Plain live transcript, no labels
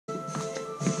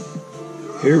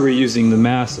Here we're using the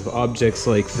mass of objects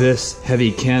like this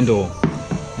heavy candle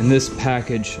and this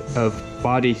package of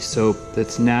body soap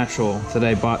that's natural that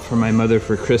I bought for my mother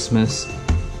for Christmas,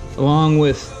 along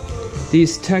with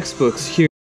these textbooks here.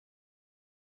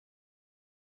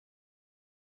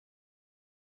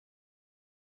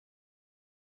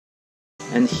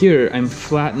 And here I'm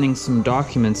flattening some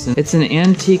documents, and it's an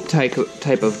antique type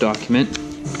of document,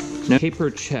 no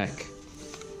paper check.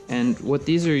 And what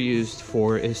these are used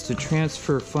for is to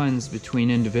transfer funds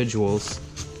between individuals.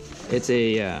 It's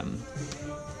a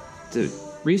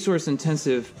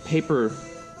resource-intensive paper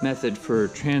method for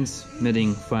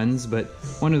transmitting funds, but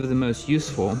one of the most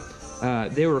useful.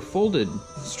 They were folded,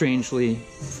 strangely,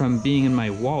 from being in my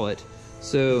wallet.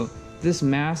 So this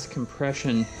mass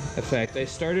compression effect, I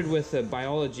started with a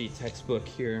biology textbook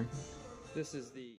here. This is the